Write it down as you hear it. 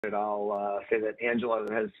I'll say that Angela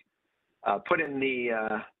has put in the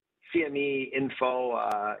CME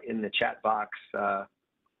info in the chat box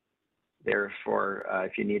there for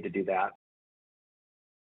if you need to do that.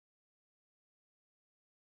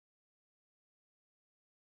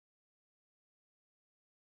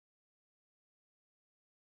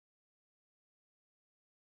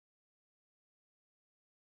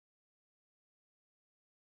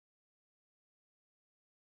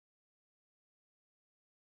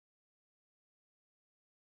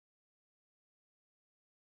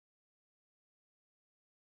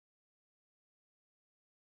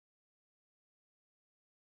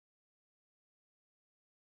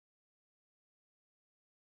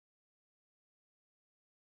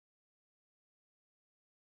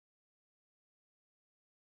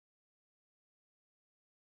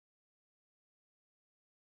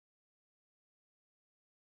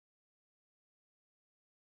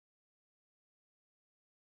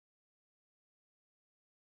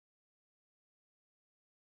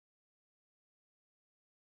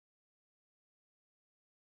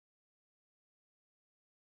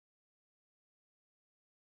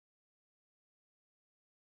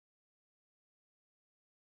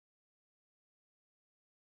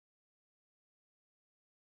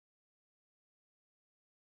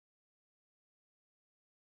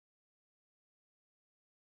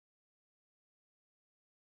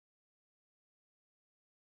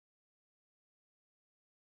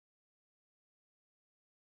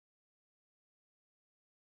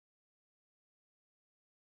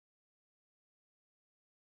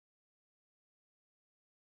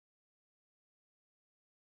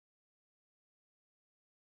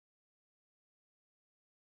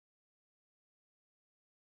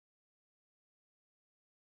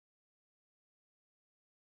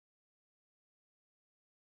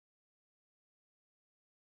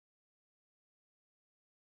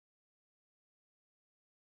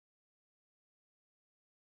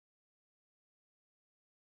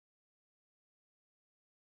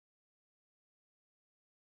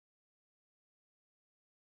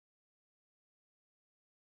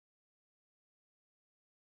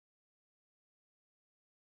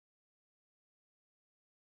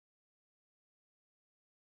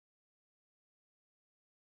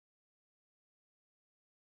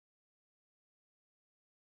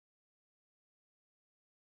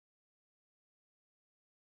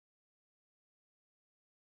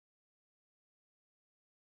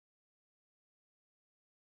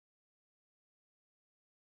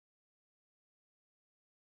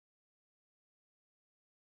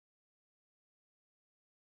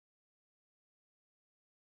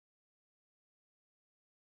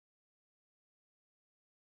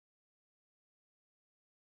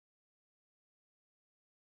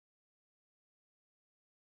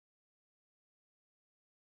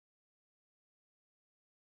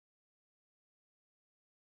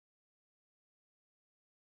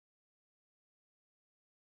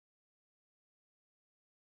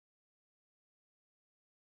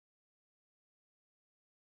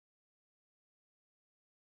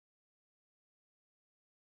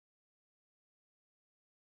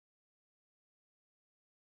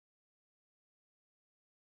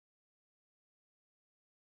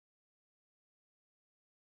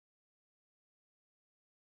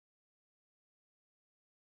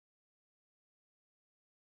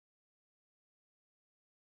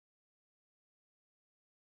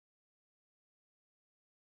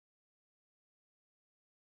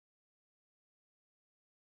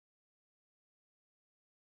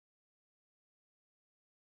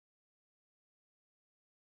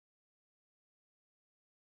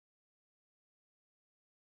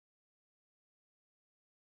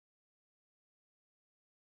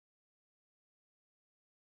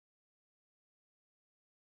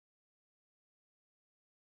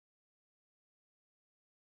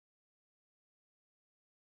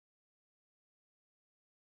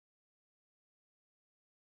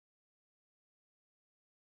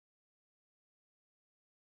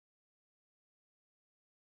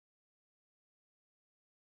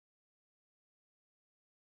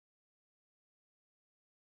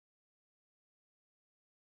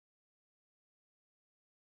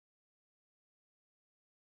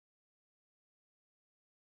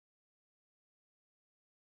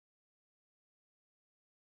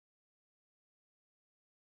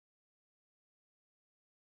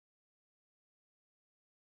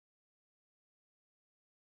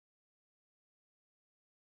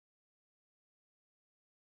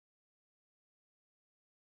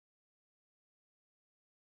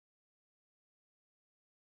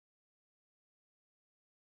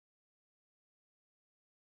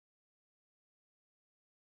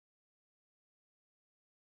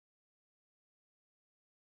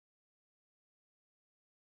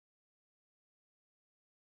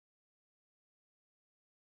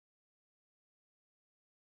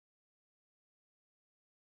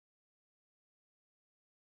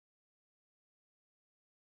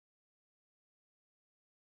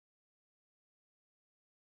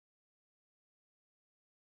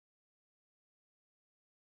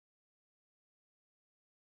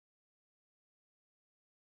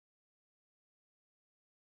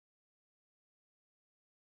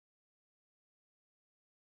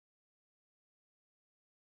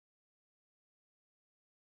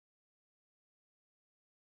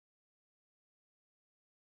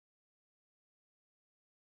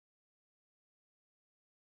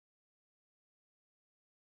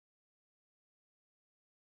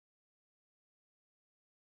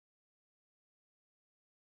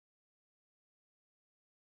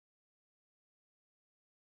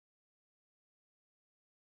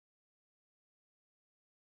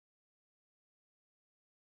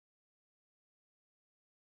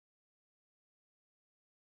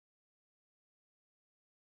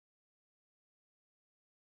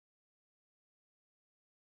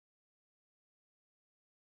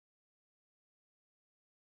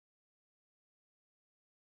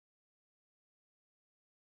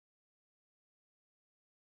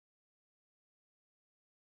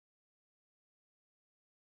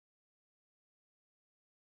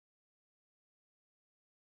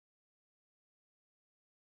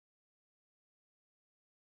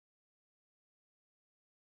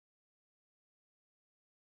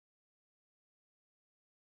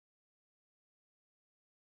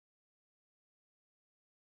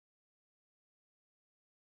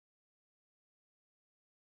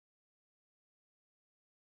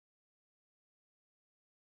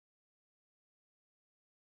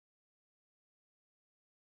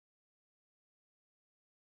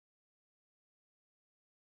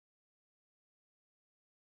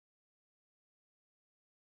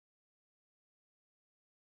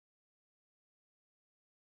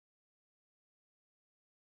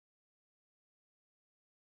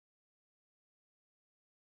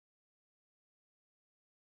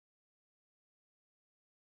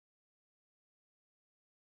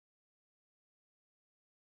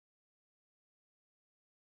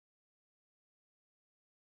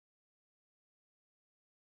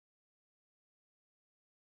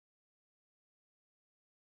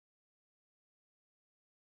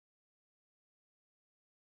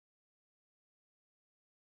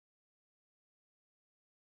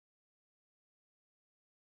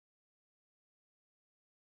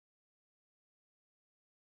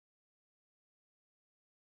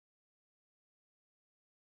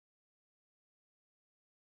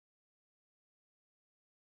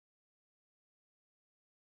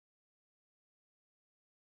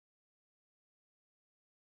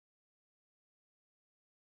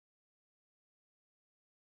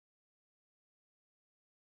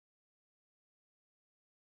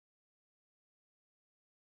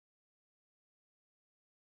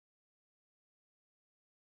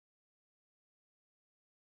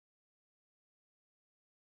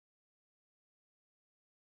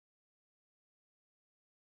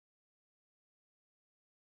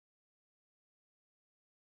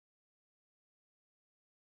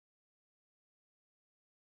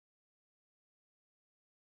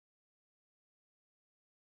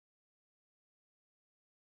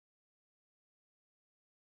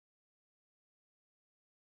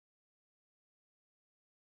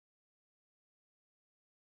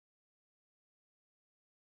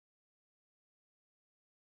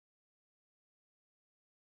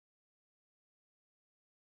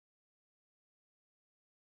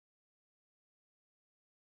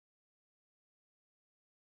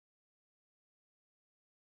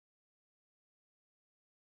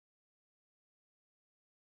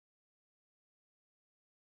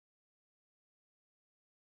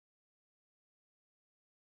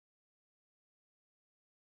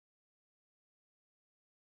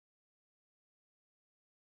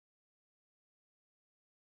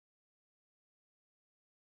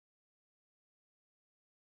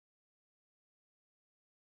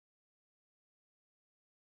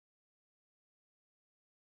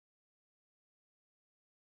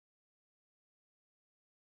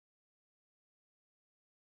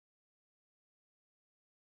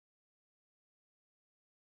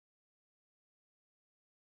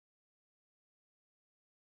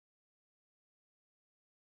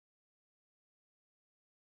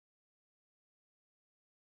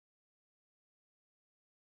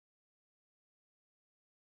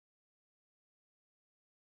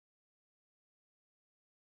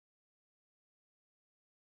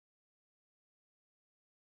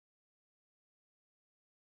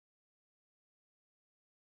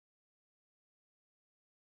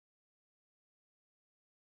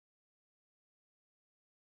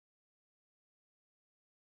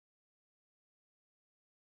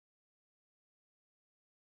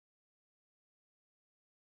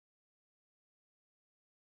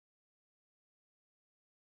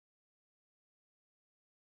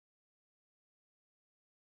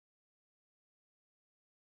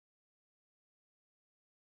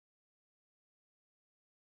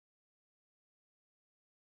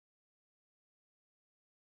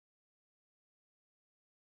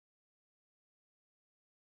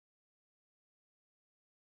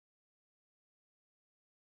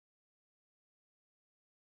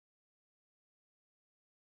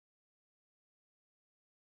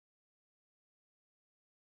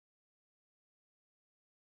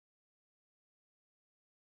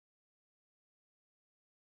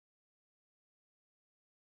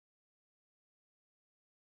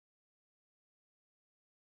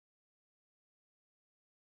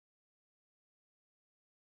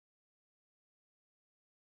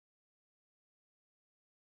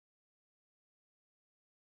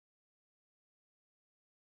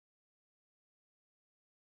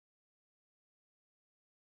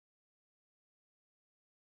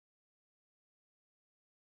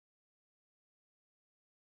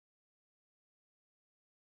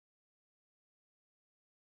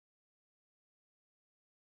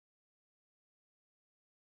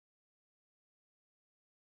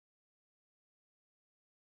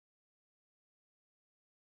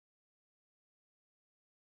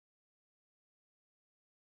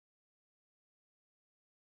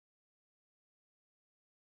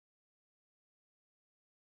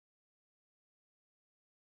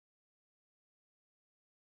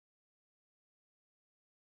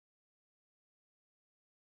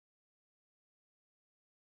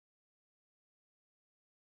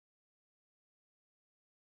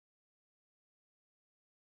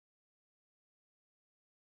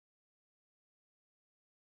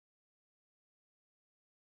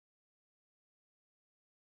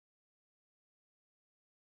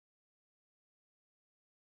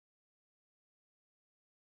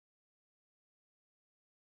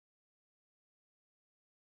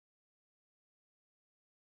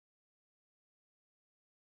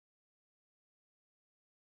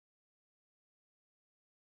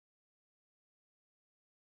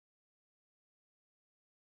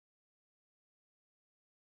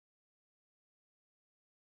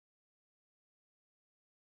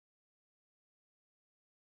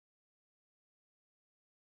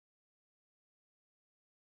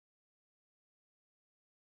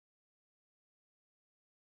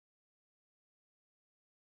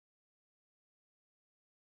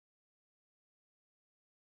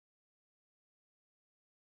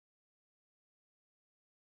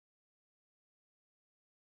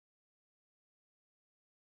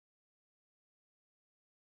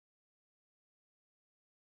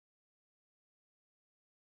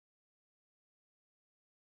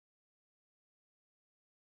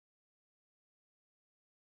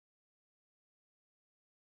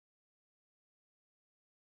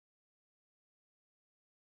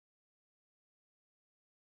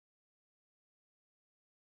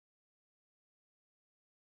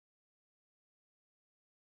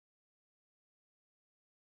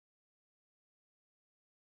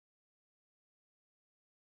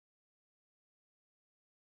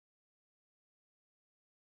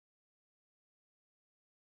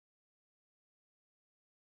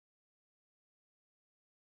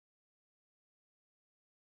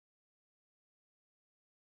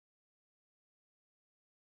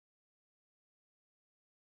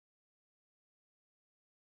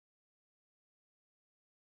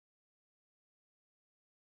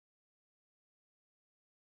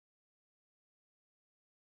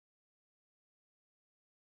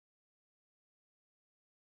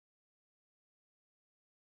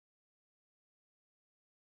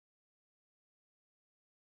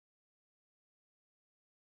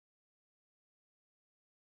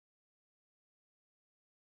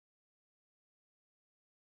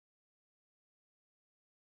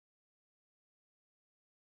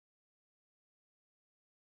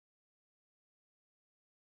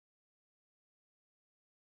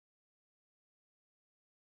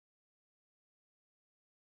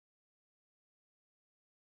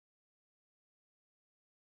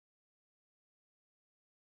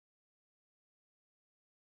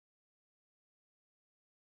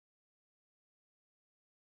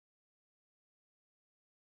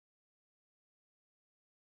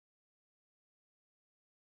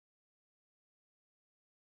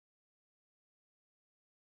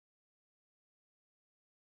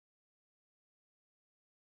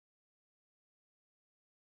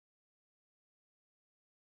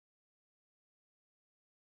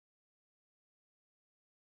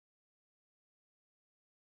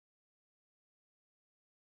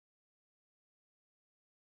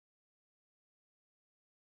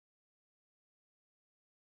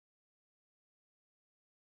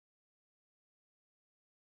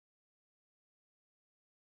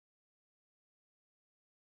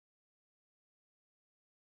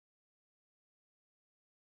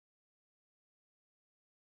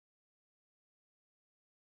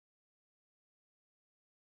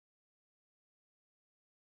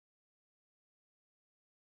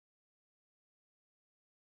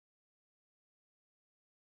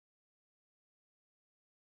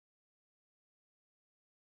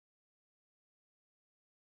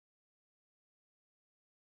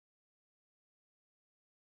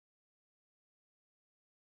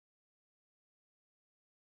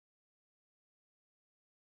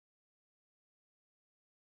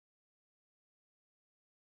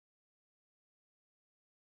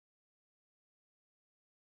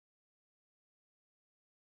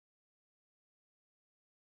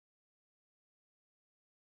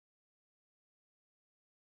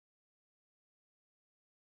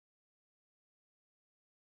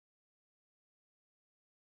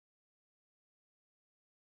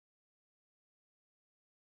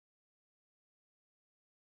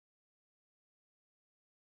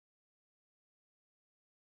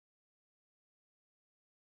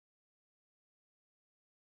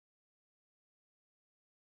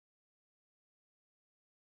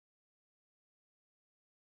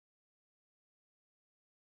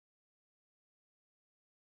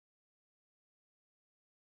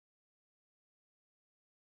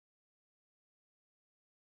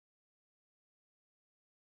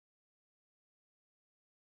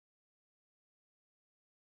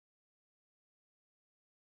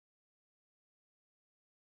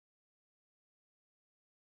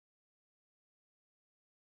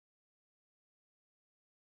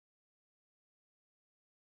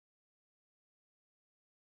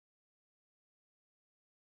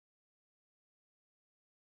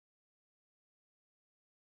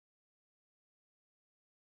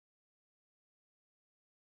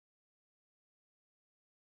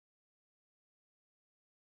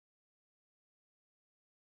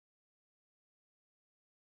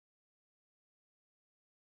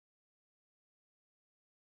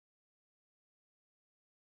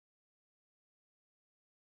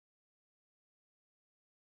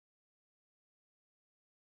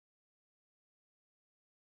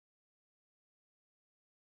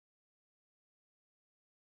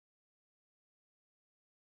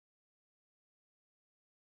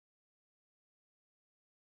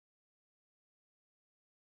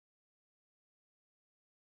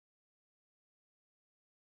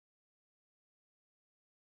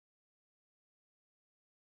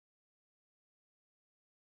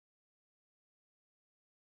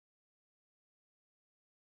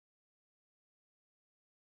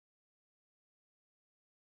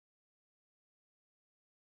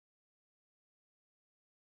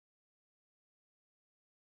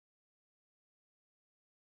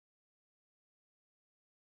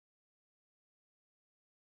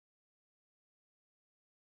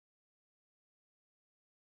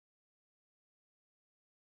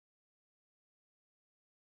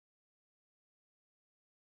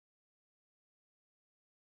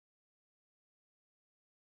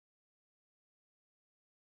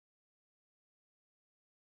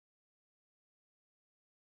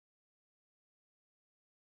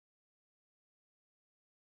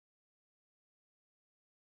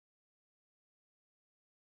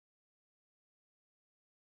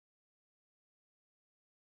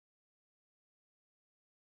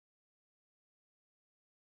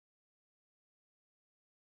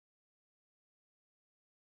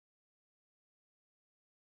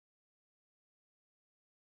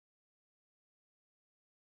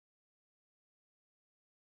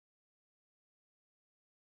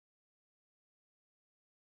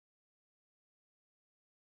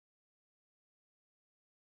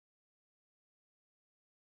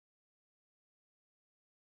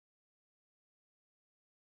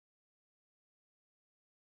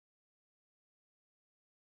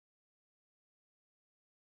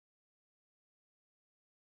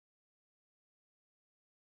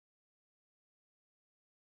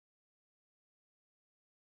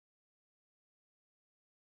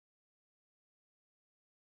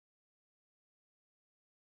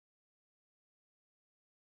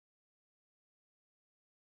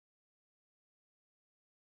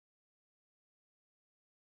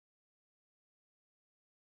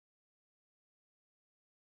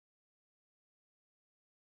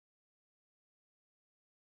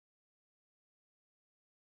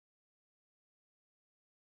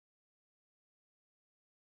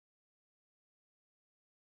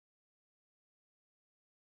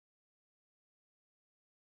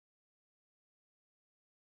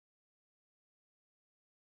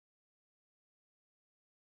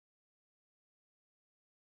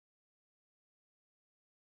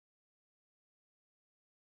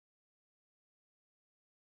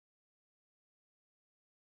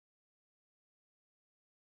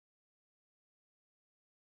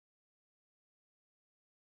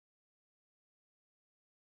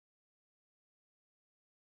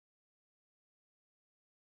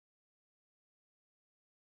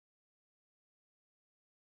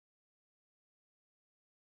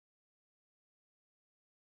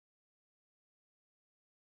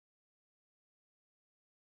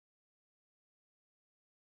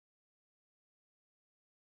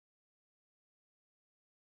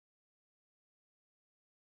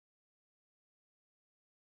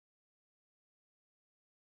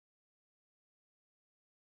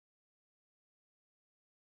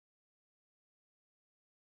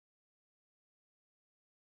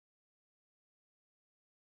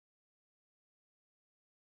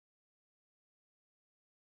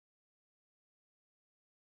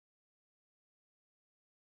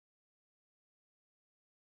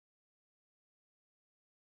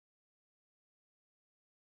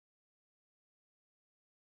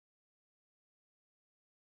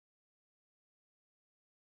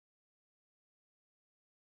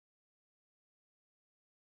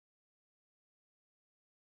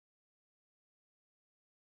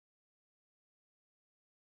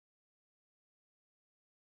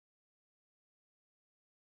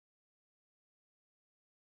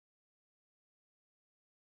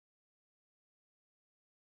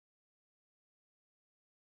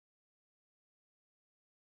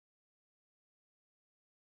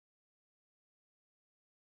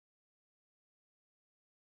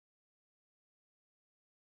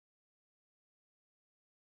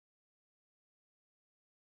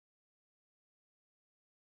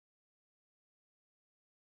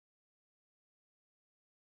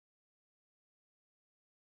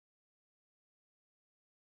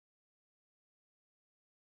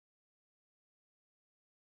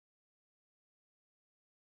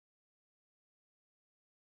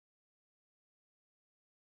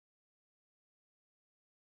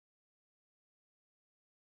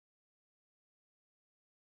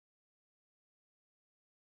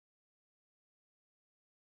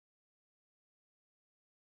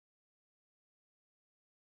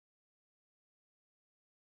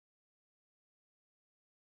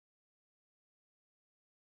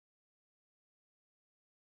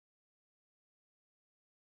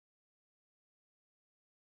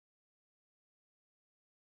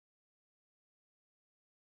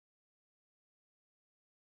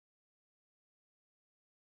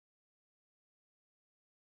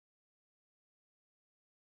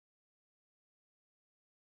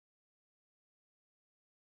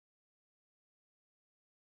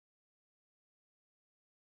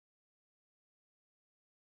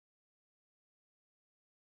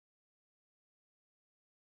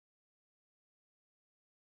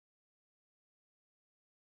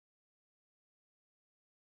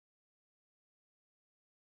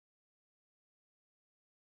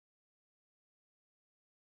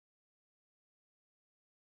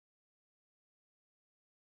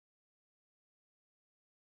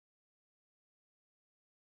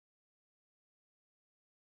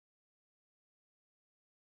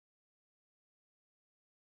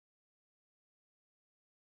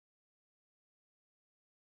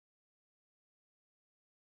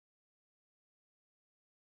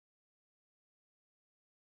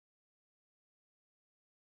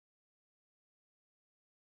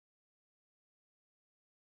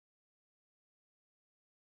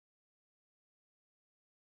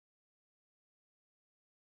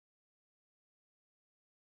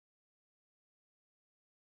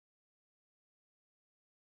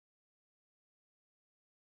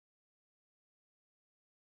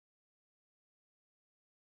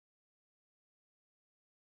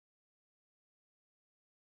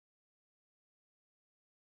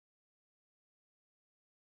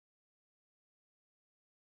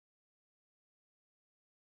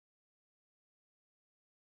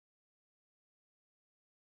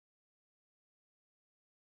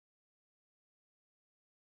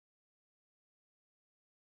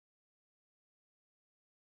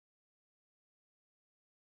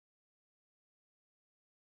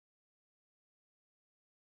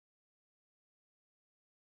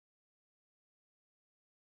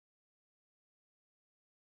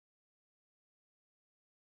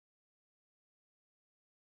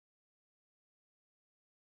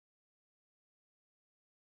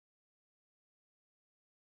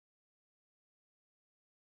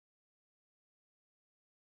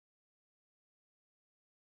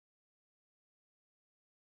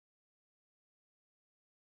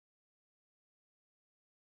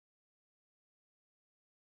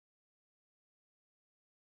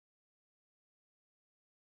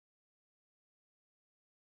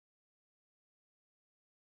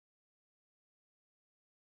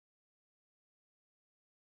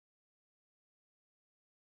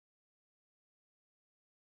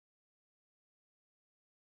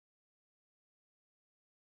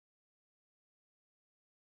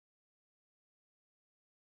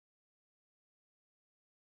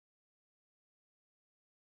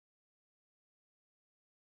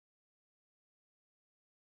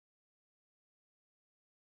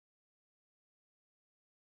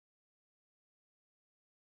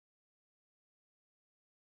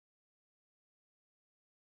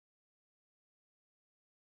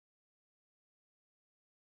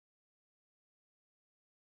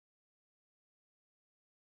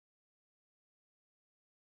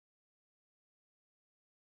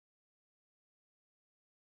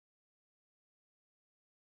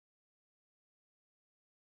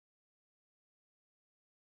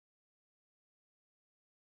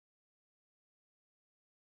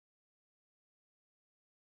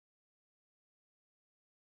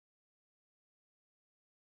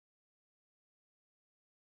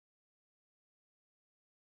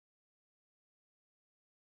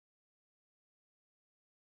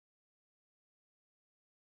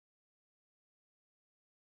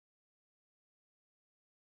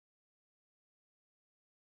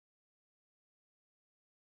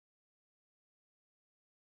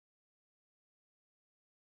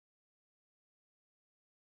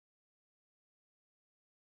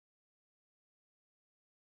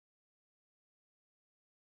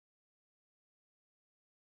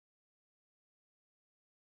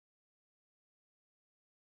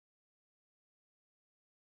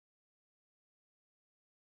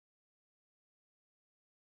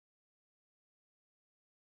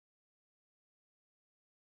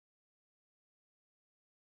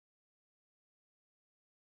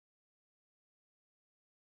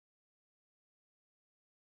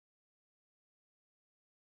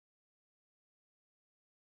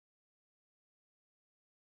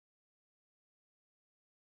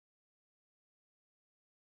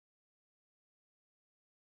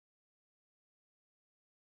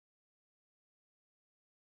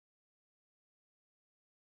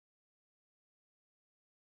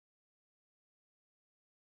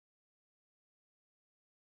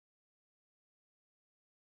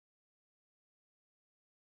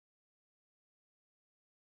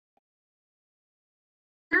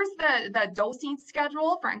 here's the dosing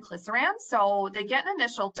schedule for inclisiran. So they get an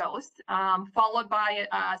initial dose, followed by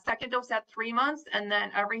a second dose at 3 months, and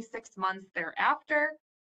then every 6 months thereafter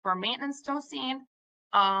for maintenance dosing.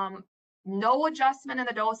 No adjustment in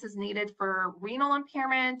the dose is needed for renal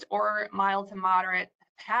impairment or mild to moderate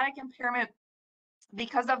hepatic impairment.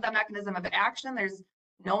 Because of the mechanism of action, there's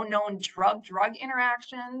no known drug-drug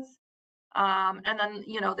interactions. And then,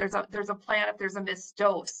 you know, there's a plan if there's a missed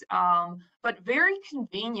dose, but very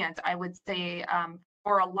convenient, I would say,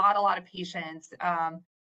 for a lot of patients.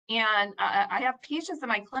 And I have patients in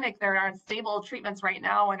my clinic that are on stable treatments right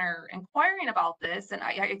now and are inquiring about this. And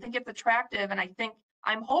I think it's attractive, and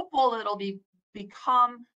I'm hopeful it'll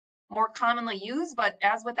become more commonly used. But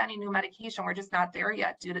as with any new medication, we're just not there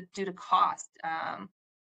yet due to cost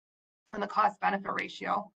and the cost-benefit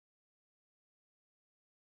ratio.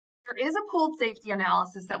 There is a pooled safety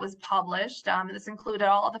analysis that was published. This included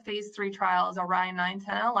all of the phase 3 trials, Orion 9,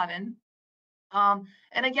 10, and 11.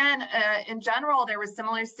 And again, in general, there were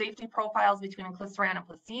similar safety profiles between inclisiran and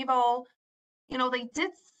placebo. You know, they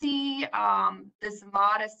did see this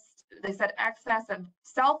modest, they said excess of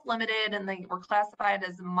self-limited, and they were classified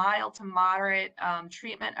as mild to moderate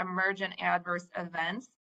treatment emergent adverse events.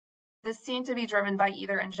 This seemed to be driven by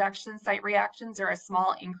either injection site reactions or a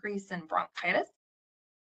small increase in bronchitis.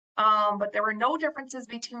 But there were no differences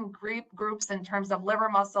between groups in terms of liver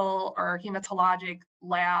muscle or hematologic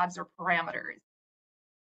labs or parameters.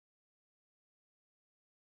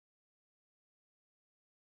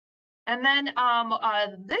 And then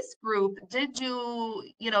this group did do,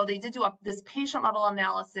 they did do this patient level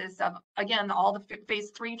analysis of, again, all the phase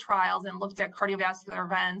 3 trials and looked at cardiovascular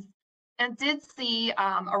events and did see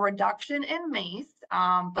a reduction in MACE,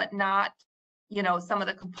 but not some of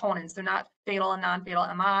the components. They're not fatal and non-fatal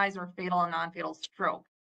MIs or fatal and non-fatal stroke.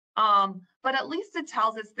 But at least it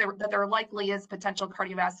tells us that there likely is potential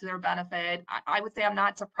cardiovascular benefit. I would say I'm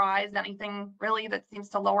not surprised. Anything really that seems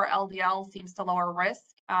to lower LDL seems to lower risk.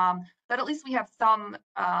 But at least we have some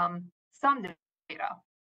data.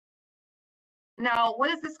 Now, what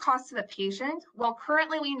does this cost to the patient? Well,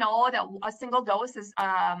 currently we know that a single dose is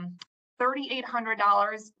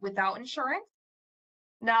 $3,800 without insurance.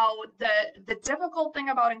 Now, the difficult thing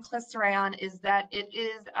about inclisiran is that it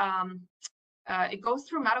goes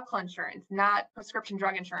through medical insurance, not prescription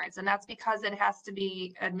drug insurance, and that's because it has to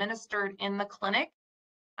be administered in the clinic.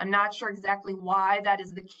 I'm not sure exactly why that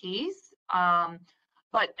is the case,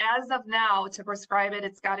 but as of now, to prescribe it,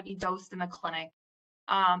 it's got to be dosed in the clinic.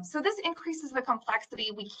 So this increases the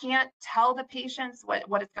complexity. We can't tell the patients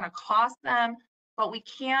what it's going to cost them. But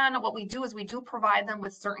what we do is we do provide them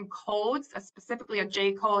with certain codes, specifically a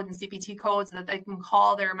J code and CPT codes that they can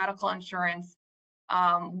call their medical insurance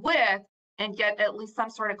with and get at least some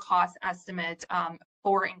sort of cost estimate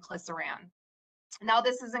for inclisiran. Now,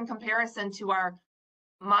 this is in comparison to our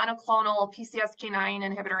monoclonal PCSK9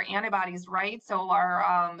 inhibitor antibodies, right? So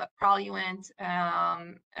our Praluent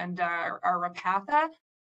and our Repatha.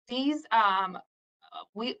 These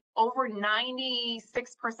over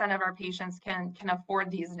 96% of our patients can afford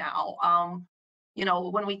these now.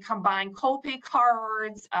 When we combine copay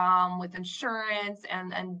cards with insurance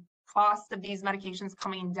and cost of these medications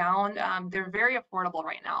coming down, they're very affordable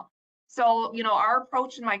right now. So, our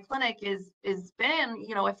approach in my clinic is been,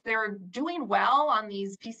 if they're doing well on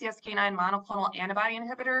these PCSK9 monoclonal antibody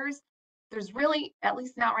inhibitors, there's really, at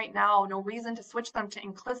least not right now, no reason to switch them to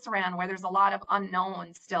inclisiran, where there's a lot of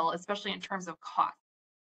unknowns still, especially in terms of cost.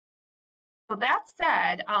 So that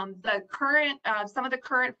said, some of the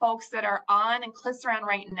current folks that are on inclisiran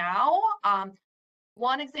right now,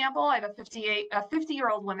 one example, I have a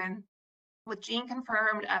 50-year-old woman with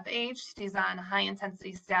gene-confirmed FH. She's on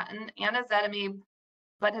high-intensity statin and ezetimibe,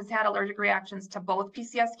 but has had allergic reactions to both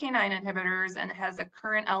PCSK9 inhibitors and has a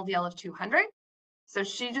current LDL of 200. So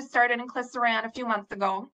she just started inclisiran a few months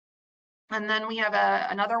ago. And then we have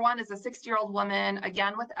another one is a 60-year-old woman,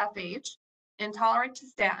 again with FH, intolerant to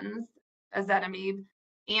statins, ezetimibe,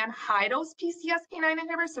 and high-dose PCSK9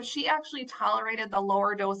 inhibitor. So she actually tolerated the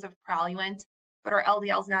lower dose of Praluent, but her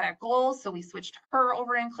LDL is not at goal, so we switched her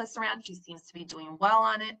over to inclisiran. She seems to be doing well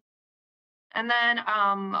on it. And then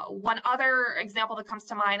one other example that comes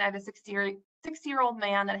to mind, I have a 60-year-old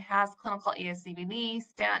man that has clinical ASCVD,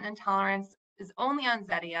 statin intolerance, is only on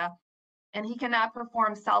Zetia, and he cannot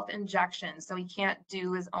perform self-injection, so he can't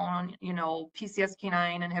do his own, PCSK9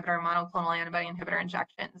 inhibitor, monoclonal antibody inhibitor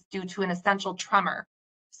injections due to an essential tremor.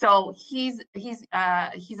 So he's on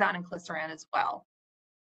inclisiran as well.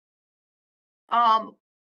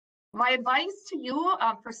 My advice to you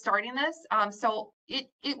for starting this, so it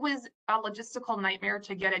was a logistical nightmare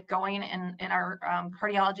to get it going in our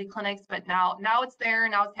cardiology clinics, but now it's there,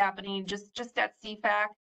 now it's happening, just at CFAC.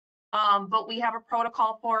 But we have a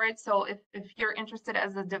protocol for it, so if you're interested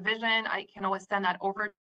as a division, I can always send that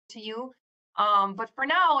over to you. But for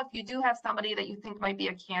now, if you do have somebody that you think might be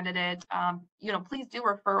a candidate, you know, please do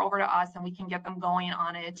refer over to us and we can get them going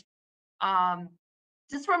on it.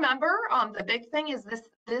 Just remember, the big thing is this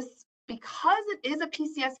because it is a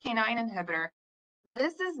PCSK9 inhibitor,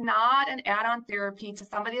 this is not an add-on therapy to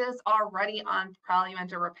somebody that's already on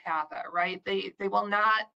Praluent or Repatha, right? They will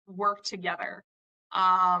not work together,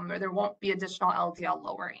 or there won't be additional LDL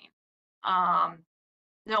lowering.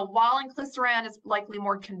 Now, while inclisiran is likely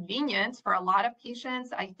more convenient for a lot of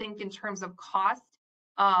patients, I think in terms of cost,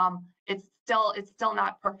 it's still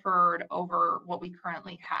not preferred over what we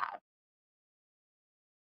currently have.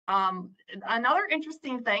 Another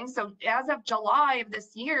interesting thing, so as of July of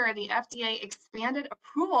this year, the FDA expanded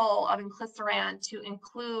approval of inclisiran to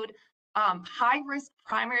include high-risk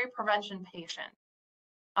primary prevention patients.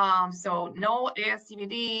 So no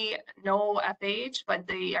ASCVD, no FH, but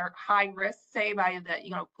they are high risk, say by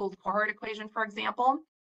the pooled cohort equation, for example.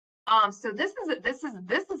 So this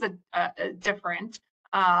is a different,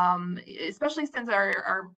 especially since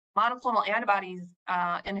our monoclonal antibodies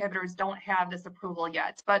inhibitors don't have this approval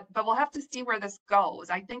yet, but we'll have to see where this goes.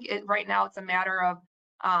 I think right now it's a matter of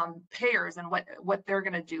payers and what they're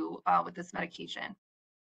going to do with this medication.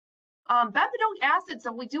 Bempedoic acid,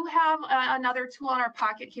 so we do have another tool in our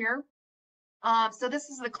pocket here. So this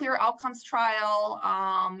is the CLEAR Outcomes trial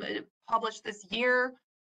published this year.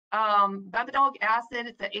 Bempedoic acid,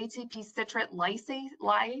 it's an ATP citrate lyase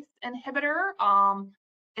inhibitor.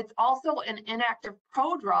 It's also an inactive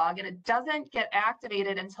prodrug, and it doesn't get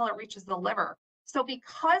activated until it reaches the liver. So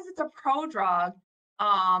because it's a prodrug,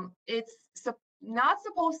 it's not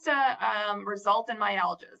supposed to result in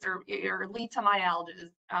myalgias or lead to myalgias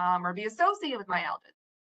or be associated with myalgias.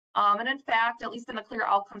 And in fact, at least in the CLEAR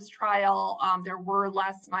Outcomes trial, there were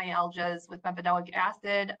less myalgias with bempedoic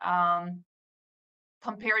acid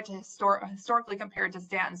compared to historically compared to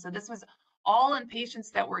statins. So this was all in patients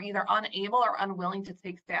that were either unable or unwilling to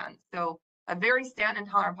take statins. So a very statin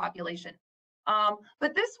intolerant population.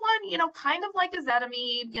 But this one, kind of like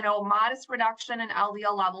ezetimibe, modest reduction in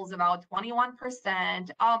LDL levels, about 21%.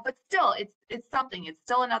 But still, it's something. It's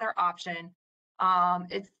still another option.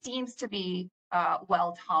 It seems to be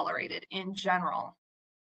well tolerated in general.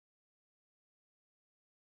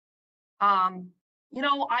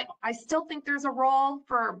 I still think there's a role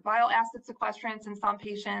for bile acid sequestrants in some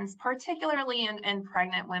patients, particularly in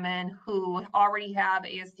pregnant women who already have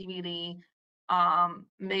ASCVD,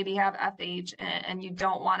 maybe have FH, and you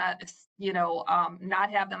don't want to,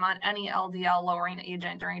 not have them on any LDL lowering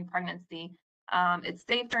agent during pregnancy. It's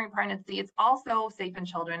safe during pregnancy. It's also safe in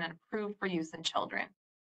children and approved for use in children.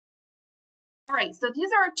 All right, so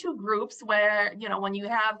these are two groups where, when you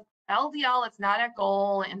have LDL, it's not at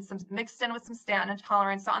goal and some mixed in with some statin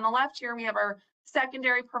intolerance. So on the left here, we have our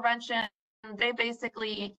secondary prevention. They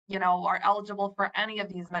basically, are eligible for any of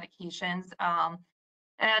these medications.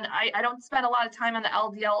 And I don't spend a lot of time on the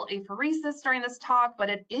LDL apheresis during this talk, but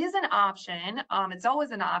it is an option. It's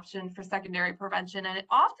always an option for secondary prevention, and it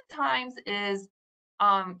oftentimes is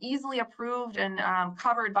easily approved and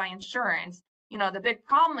covered by insurance. The big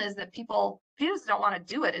problem is that people just don't want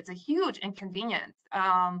to do it. It's a huge inconvenience.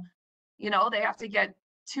 They have to get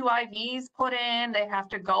 2 IVs put in. They have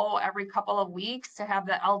to go every couple of weeks to have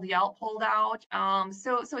the LDL pulled out.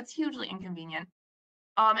 So it's hugely inconvenient.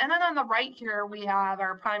 And then on the right here, we have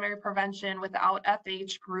our primary prevention without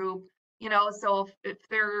FH group. So if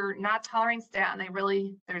they're not tolerating statin,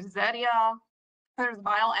 there's Zetia, there's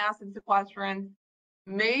bile acid sequestrant,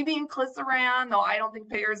 maybe inclisiran, though I don't think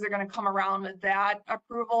payers are going to come around with that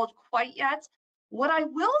approval quite yet. What I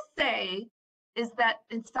will say is that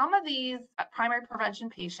in some of these primary prevention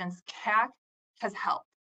patients, CAC has helped.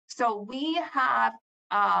 So we have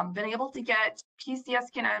been able to get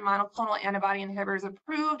PCSK9 monoclonal antibody inhibitors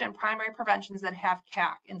approved and primary preventions that have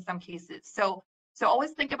CAC in some cases. So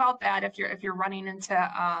always think about that if you're running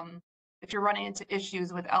into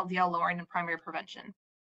issues with LDL lowering and primary prevention.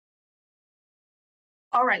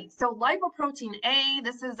 All right, so lipoprotein A,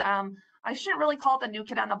 this is I shouldn't really call it the new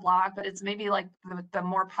kid on the block, but it's maybe like the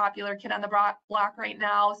more popular kid on the block right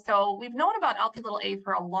now. So we've known about Lp(a)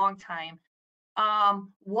 for a long time.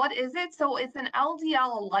 What is it? So it's an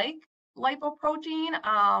LDL-like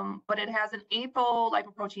lipoprotein, but it has an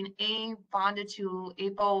apolipoprotein A bonded to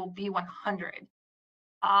ApoB100.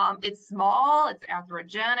 It's small, it's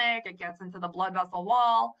atherogenic, it gets into the blood vessel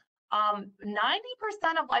wall. 90%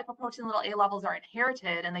 of lipoprotein little a levels are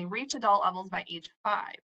inherited, and they reach adult levels by age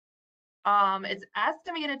 5. It's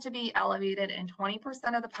estimated to be elevated in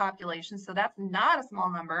 20% of the population, so that's not a small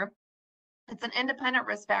number. It's an independent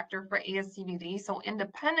risk factor for ASCVD, so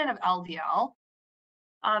independent of LDL.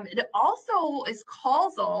 It also is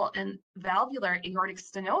causal in valvular aortic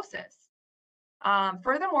stenosis.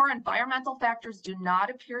 Furthermore, environmental factors do not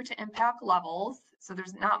appear to impact levels, so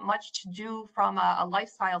there's not much to do from a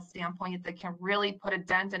lifestyle standpoint that can really put a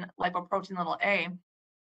dent in lipoprotein little a.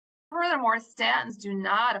 Furthermore, statins do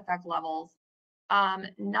not affect levels.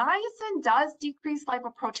 Niacin does decrease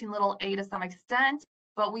lipoprotein little a to some extent,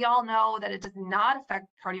 but we all know that it does not affect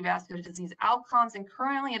cardiovascular disease outcomes, and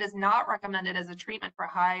currently it is not recommended as a treatment for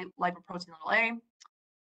high lipoprotein little a.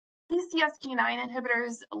 PCSK9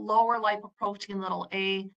 inhibitors lower lipoprotein little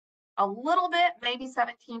a little bit, maybe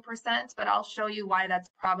 17%, but I'll show you why that's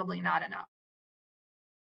probably not enough.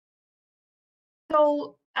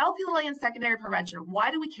 So Lp(a) and secondary prevention,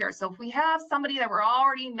 why do we care? So if we have somebody that we're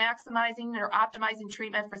already maximizing or optimizing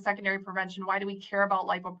treatment for secondary prevention, why do we care about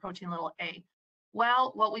lipoprotein little a?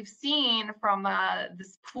 Well, what we've seen from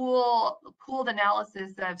this pooled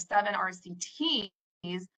analysis of 7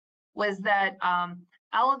 RCTs was that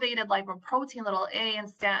elevated lipoprotein little a in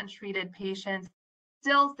statin-treated patients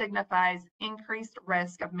still signifies increased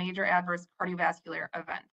risk of major adverse cardiovascular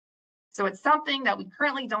events. So it's something that we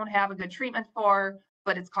currently don't have a good treatment for,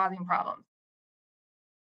 but it's causing problems.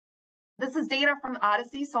 This is data from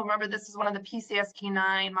Odyssey. So remember, this is one of the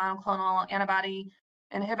PCSK9 monoclonal antibody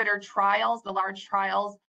inhibitor trials, the large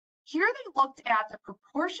trials. Here they looked at the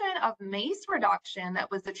proportion of MACE reduction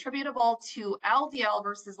that was attributable to LDL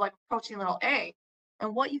versus lipoprotein little a.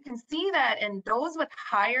 And what you can see that in those with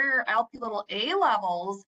higher LP little a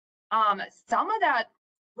levels, some of that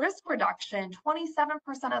risk reduction,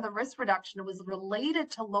 27% of the risk reduction was related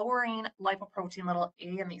to lowering lipoprotein little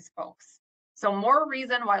a in these folks. So more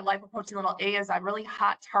reason why lipoprotein little a is a really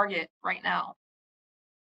hot target right now.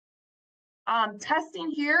 Testing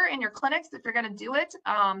here in your clinics, if you're going to do it,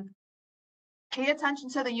 pay attention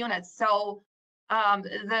to the units. So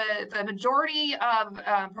the majority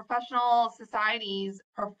of professional societies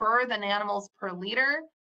prefer the nanomos per liter.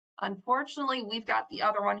 Unfortunately, we've got the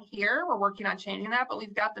other one here. We're working on changing that, but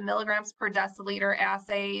we've got the milligrams per deciliter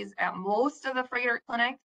assays at most of the Freighter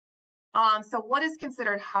clinics. So what is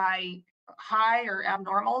considered high or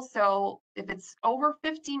abnormal? So if it's over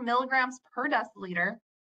 50 milligrams per deciliter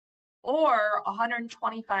or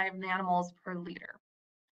 125 nanomoles per liter.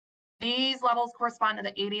 These levels correspond to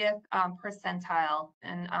the 80th percentile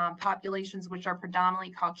in populations which are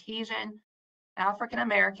predominantly Caucasian. African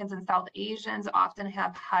Americans and South Asians often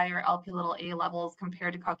have higher Lp(a) levels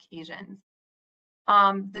compared to Caucasians.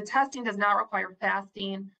 The testing does not require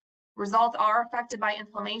fasting. Results are affected by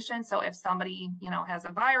inflammation. So if somebody, has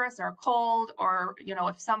a virus or a cold, or,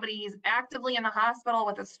 if somebody is actively in the hospital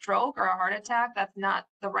with a stroke or a heart attack, that's not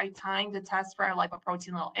the right time to test for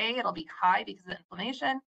lipoprotein little a. It'll be high because of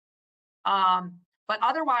inflammation. But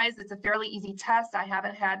otherwise, it's a fairly easy test. I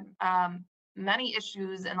haven't had many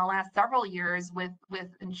issues in the last several years with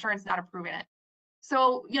insurance not approving it.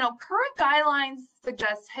 So, current guidelines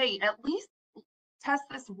suggest, hey, at least test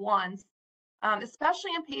this once,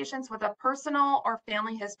 especially in patients with a personal or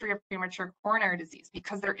family history of premature coronary disease,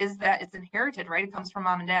 because there is that, it's inherited, right? It comes from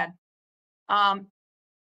mom and dad.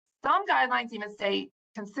 Some guidelines even say,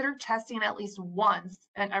 consider testing at least once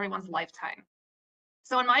in everyone's lifetime.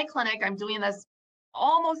 So in my clinic, I'm doing this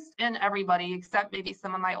almost in everybody, except maybe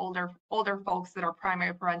some of my older folks that are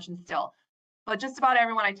primary prevention still. But just about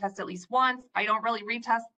everyone I test at least once. I don't really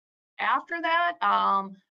retest after that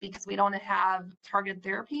because we don't have targeted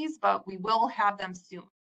therapies, but we will have them soon.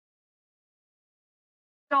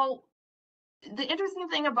 So the interesting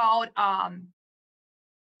thing about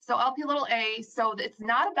so Lp(a), so it's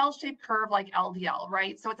not a bell-shaped curve like LDL,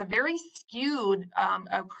 right? So it's a very skewed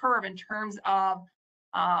curve in terms of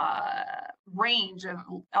range of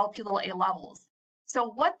Lp(a) levels. So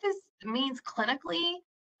what this means clinically,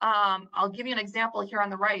 I'll give you an example here on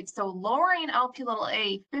the right. So lowering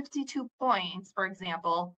Lp(a) 52 points, for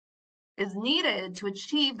example, is needed to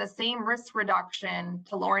achieve the same risk reduction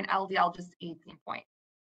to lowering LDL just 18 points.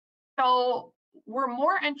 So we're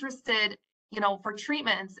more interested, for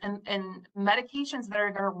treatments and medications that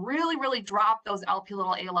are going to really, really drop those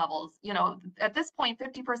Lp(a) levels. At this point,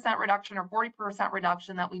 50% reduction or 40%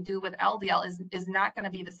 reduction that we do with LDL is not going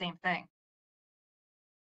to be the same thing.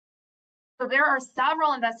 So there are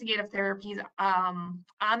several investigative therapies on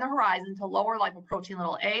the horizon to lower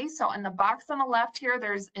lipoprotein (a). So in the box on the left here,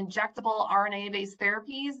 there's injectable RNA-based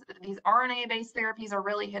therapies. These RNA-based therapies are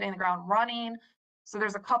really hitting the ground running. So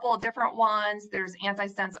there's a couple of different ones. There's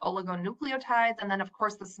antisense oligonucleotides, and then of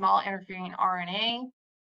course the small interfering RNA.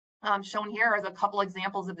 Shown here is a couple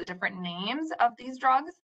examples of the different names of these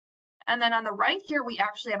drugs. And then on the right here, we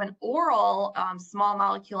actually have an oral small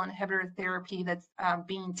molecule inhibitor therapy that's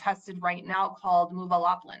being tested right now called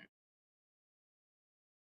muvalaplin.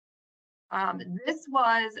 This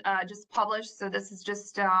was just published, so this is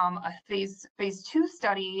just a phase 2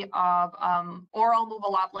 study of oral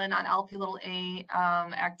muvalaplin on Lp(a)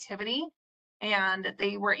 activity, and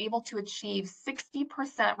they were able to achieve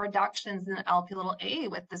 60% reductions in Lp(a)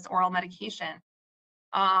 with this oral medication,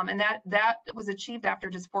 and that was achieved after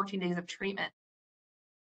just 14 days of treatment.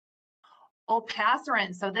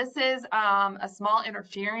 Olpasiran, so this is a small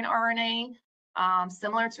interfering RNA.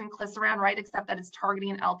 Similar to inclisiran, right, except that it's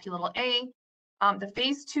targeting Lp(a). The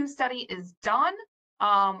phase 2 study is done.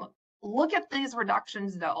 Look at these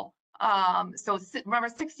reductions though. So remember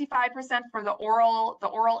 65% for the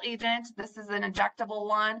oral agent. This is an injectable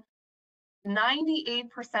one. 98%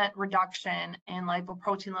 reduction in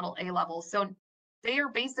lipoprotein(a) levels. So they are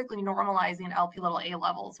basically normalizing Lp(a)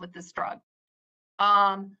 levels with this drug.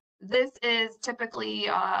 This is typically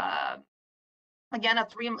again,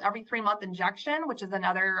 every 3-month injection, which is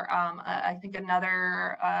another, I think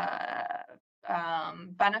another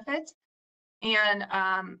benefit. And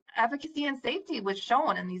efficacy and safety was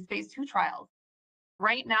shown in these phase 2 trials.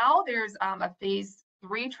 Right now, there's a phase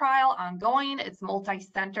 3 trial ongoing. It's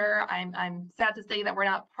multi-center. I'm sad to say that we're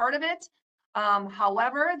not part of it.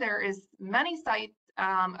 However, there is many sites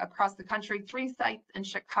across the country, 3 sites in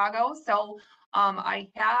Chicago. So I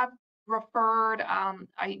have referred,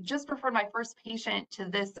 I just referred my first patient to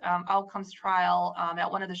this outcomes trial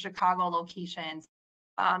at one of the Chicago locations.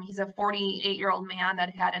 He's a 48-year-old man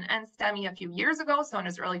that had an NSTEMI a few years ago, so in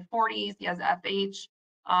his early 40s. He has FH,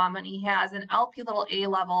 and he has an Lp(a)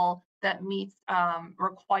 level that meets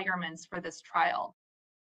requirements for this trial.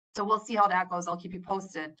 So we'll see how that goes. I'll keep you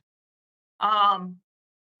posted. I'll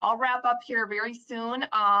wrap up here very soon.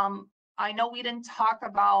 I know we didn't talk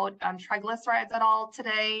about triglycerides at all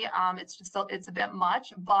today. It's a bit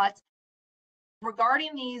much, but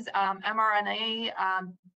regarding these mRNA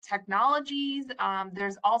technologies,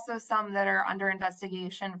 there's also some that are under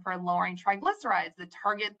investigation for lowering triglycerides that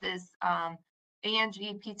target this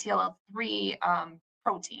ANGPTL3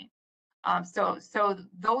 protein. So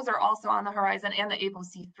those are also on the horizon, and the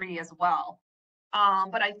ApoC3 as well.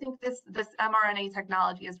 But I think this mRNA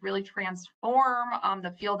technology has really transformed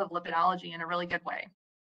the field of lipidology in a really good way.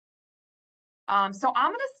 So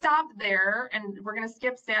I'm going to stop there, and we're going to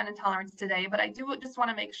skip stand intolerance today, but I do just want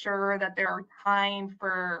to make sure that there are time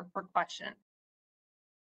for questions.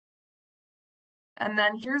 And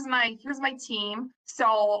then here's my team.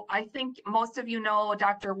 So I think most of you know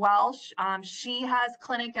Dr. Welsh. She has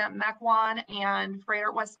clinic at Mequon and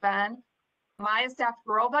Freighter West Bend. Maya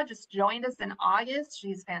Safarova just joined us in August.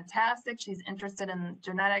 She's fantastic. She's interested in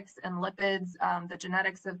genetics and lipids, the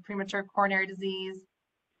genetics of premature coronary disease.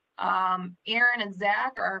 Aaron and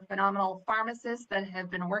Zach are phenomenal pharmacists that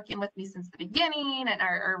have been working with me since the beginning and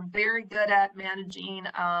are very good at managing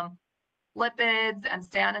lipids and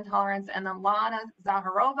stand intolerance. And then Lana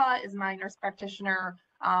Zaharova is my nurse practitioner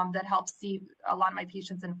that helps see a lot of my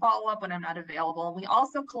patients in follow-up when I'm not available. We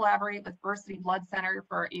also collaborate with Versity Blood Center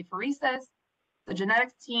for apheresis, the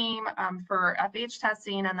genetics team for FH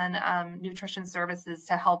testing, and then nutrition services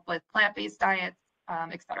to help with plant-based diets,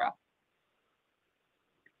 etc.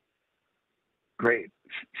 Great.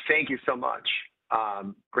 Thank you so much.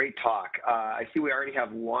 Great talk. I see we already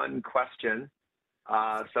have one question.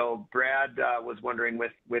 So Brad was wondering,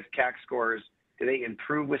 with CAC scores, do they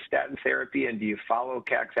improve with statin therapy, and do you follow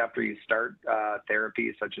CACs after you start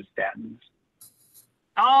therapy such as statins?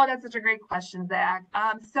 Oh, that's such a great question, Zach.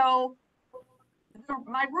 So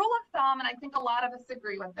my rule of thumb, and I think a lot of us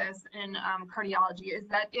agree with this in cardiology, is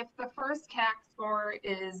that if the first CAC score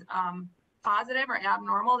is positive or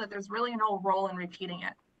abnormal, that there's really no role in repeating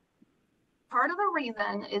it. Part of the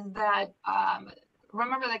reason is that,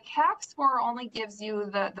 remember, the CAC score only gives you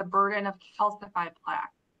the burden of calcified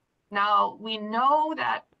plaque. Now, we know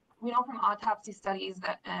from autopsy studies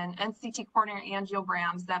that and NCT coronary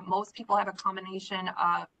angiograms that most people have a combination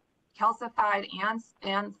of calcified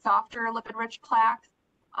and softer lipid-rich plaques.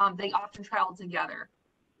 They often travel together.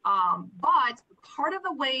 But part of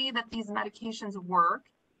the way that these medications work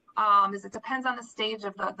is it depends on the stage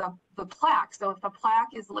of the plaque. So if the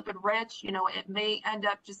plaque is lipid-rich, it may end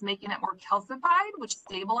up just making it more calcified, which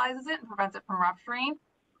stabilizes it and prevents it from rupturing.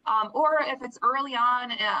 Or if it's early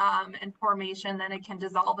on in formation, then it can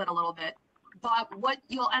dissolve it a little bit. But what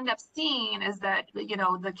you'll end up seeing is that, the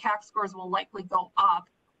CAC scores will likely go up,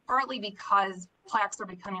 partly because plaques are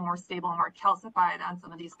becoming more stable and more calcified on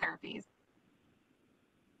some of these therapies.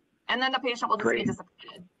 And then the patient will just be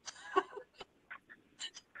disappointed.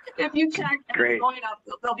 If you check and it's going up,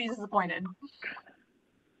 they'll be disappointed.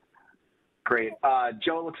 Great.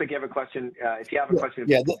 Joe, looks like you have a question. If you have a question,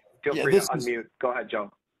 feel free to unmute. Go ahead,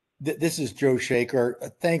 Joe. This is Joe Shaker.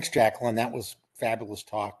 Thanks, Jacqueline. That was fabulous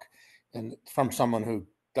talk, and from someone who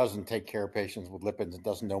doesn't take care of patients with lipids and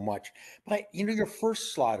doesn't know much. But your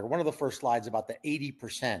first slide, or one of the first slides about the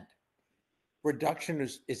 80% reduction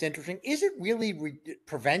is interesting. Is it really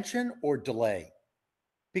prevention or delay?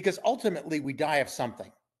 Because ultimately we die of something.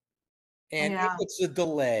 And if it's a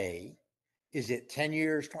delay, is it 10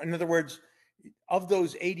 years? In other words, of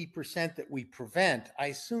those 80% that we prevent, I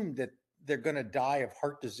assume that they're going to die of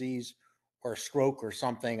heart disease or stroke or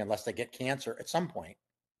something unless they get cancer at some point.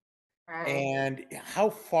 Right. And how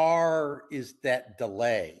far is that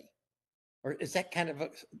delay? Or is that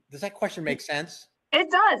does that question make sense?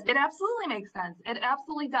 It does. It absolutely makes sense. It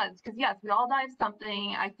absolutely does. Because yes, we all die of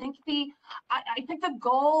something. I think I think the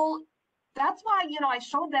goal, that's why, I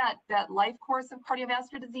showed that life course of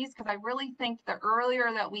cardiovascular disease, because I really think the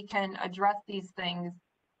earlier that we can address these things,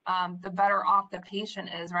 the better off the patient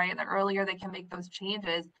is, right? The earlier they can make those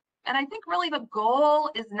changes. And I think really the goal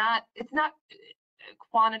is it's not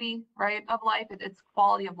quantity, right, of life, it's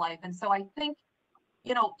quality of life. And so I think,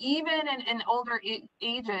 even in older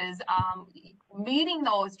ages,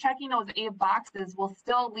 checking those 8 boxes will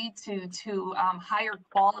still lead to higher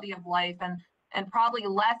quality of life and probably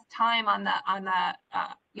less time on the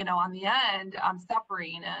end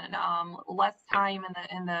suffering, and less time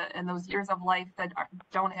in those years of life that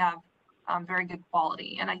don't have very good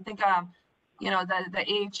quality. And I think the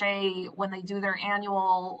AHA, when they do their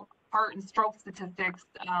annual heart and stroke statistics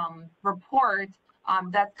report,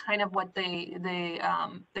 that's kind of what they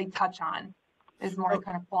touch on, is more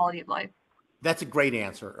kind of quality of life. That's a great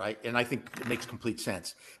answer, right? And I think it makes complete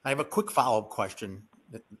sense. I have a quick follow-up question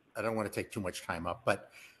that I don't want to take too much time up, but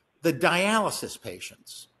the dialysis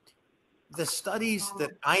patients, the studies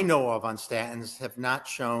that I know of on statins have not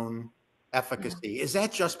shown efficacy. Yeah. Is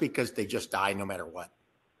that just because they just die no matter what?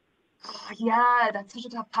 Yeah, that's such a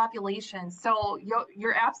tough population. So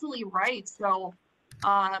you're absolutely right. So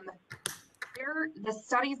the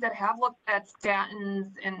studies that have looked at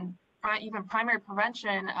statins and even primary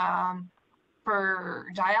prevention for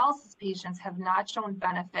dialysis patients have not shown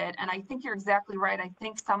benefit. And I think you're exactly right. I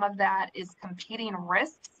think some of that is competing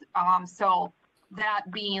risks. So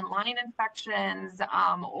that being line infections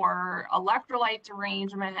or electrolyte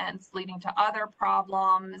derangements leading to other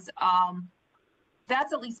problems.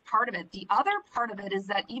 That's at least part of it. The other part of it is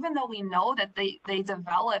that even though we know that they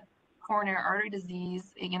develop coronary artery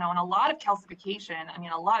disease, and a lot of calcification,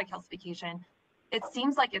 it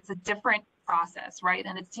seems like it's a different process, right?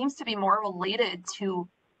 And it seems to be more related to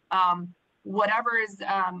whatever's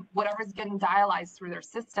getting dialyzed through their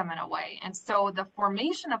system in a way. And so the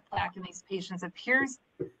formation of plaque in these patients appears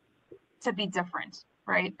to be different,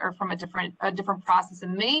 right? Or from a different process.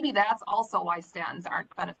 And maybe that's also why statins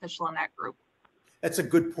aren't beneficial in that group. That's a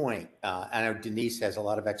good point. I know Denise has a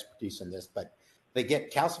lot of expertise in this, but they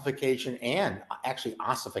get calcification and actually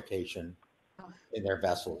ossification in their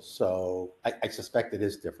vessels. So I suspect it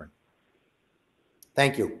is different.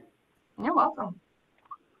 Thank you. You're welcome.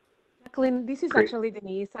 Jacqueline, this is actually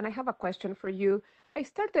Denise, and I have a question for you. I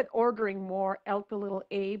started ordering more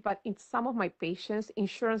Lp(a), but in some of my patients,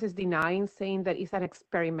 insurance is denying, saying that it's an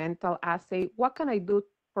experimental assay. What can I do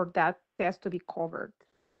for that test to be covered?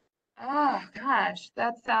 Oh gosh,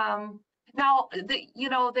 that's now they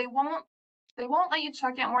won't let you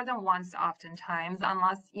check it more than once oftentimes,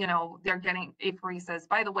 unless they're getting apheresis.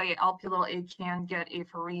 By the way, Lp(a) can get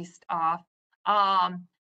apheresed off.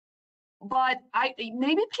 But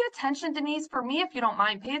maybe pay attention, Denise, for me, if you don't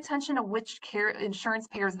mind, pay attention to which insurance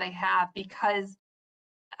payers they have, because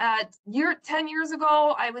 10 years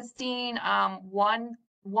ago, I was seeing one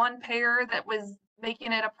payer that was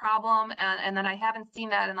making it a problem, and then I haven't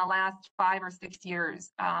seen that in the last 5 or 6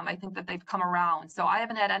 years. I think that they've come around, so I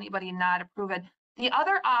haven't had anybody not approve it. The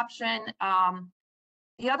other option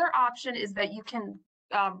is that you can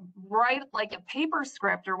write like a paper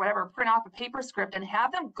script or whatever, print off a paper script and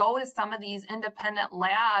have them go to some of these independent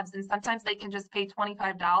labs, and sometimes they can just pay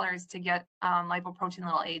 $25 to get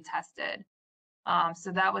lipoprotein(a) tested.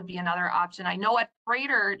 So that would be another option. I know at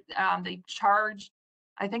Freighter, they charge,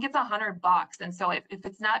 I think it's $100. And so if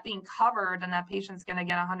it's not being covered, then that patient's going to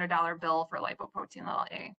get a $100 bill for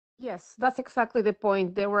lipoprotein(a). Yes, that's exactly the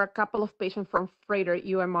point. There were a couple of patients from Freighter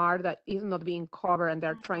UMR that is not being covered, and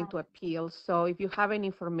they're trying to appeal. So if you have any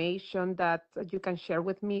information that you can share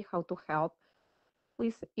with me, how to help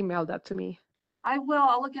please email that to me. I will.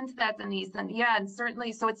 I'll look into that, Denise. And yeah, and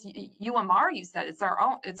certainly. So it's UMR. You said it's our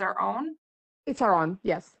own. It's our own. It's our own.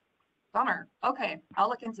 Yes. Bummer. Okay, I'll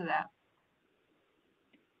look into that.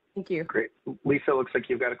 Thank you. Great. Lisa, looks like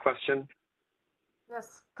you've got a question.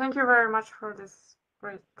 Yes, thank you very much for this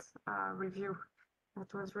great review.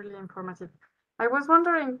 That was really informative. I was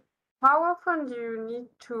wondering, how often do you need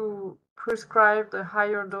to prescribe the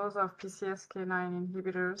higher dose of PCSK9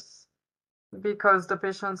 inhibitors because the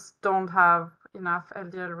patients don't have enough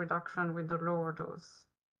LDL reduction with the lower dose?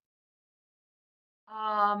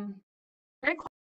 Great